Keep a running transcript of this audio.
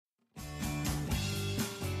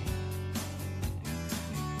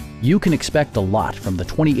You can expect a lot from the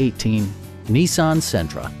 2018 Nissan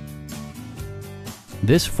Sentra.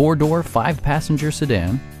 This four-door, five-passenger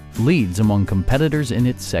sedan leads among competitors in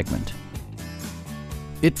its segment.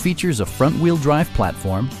 It features a front-wheel drive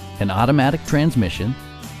platform, an automatic transmission,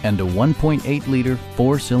 and a 1.8-liter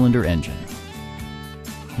four-cylinder engine.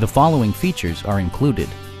 The following features are included: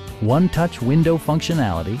 one-touch window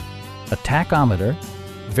functionality, a tachometer,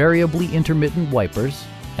 variably intermittent wipers,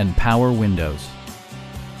 and power windows.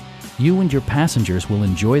 You and your passengers will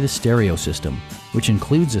enjoy the stereo system, which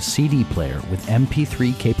includes a CD player with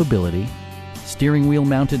MP3 capability, steering wheel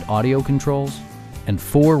mounted audio controls, and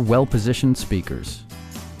 4 well-positioned speakers.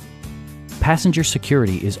 Passenger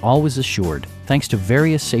security is always assured thanks to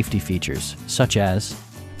various safety features such as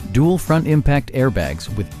dual front impact airbags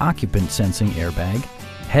with occupant sensing airbag,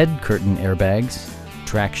 head curtain airbags,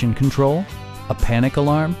 traction control, a panic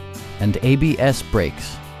alarm, and ABS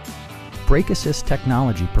brakes. Brake assist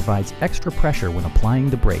technology provides extra pressure when applying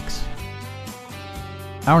the brakes.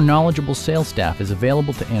 Our knowledgeable sales staff is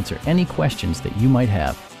available to answer any questions that you might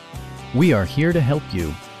have. We are here to help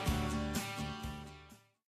you.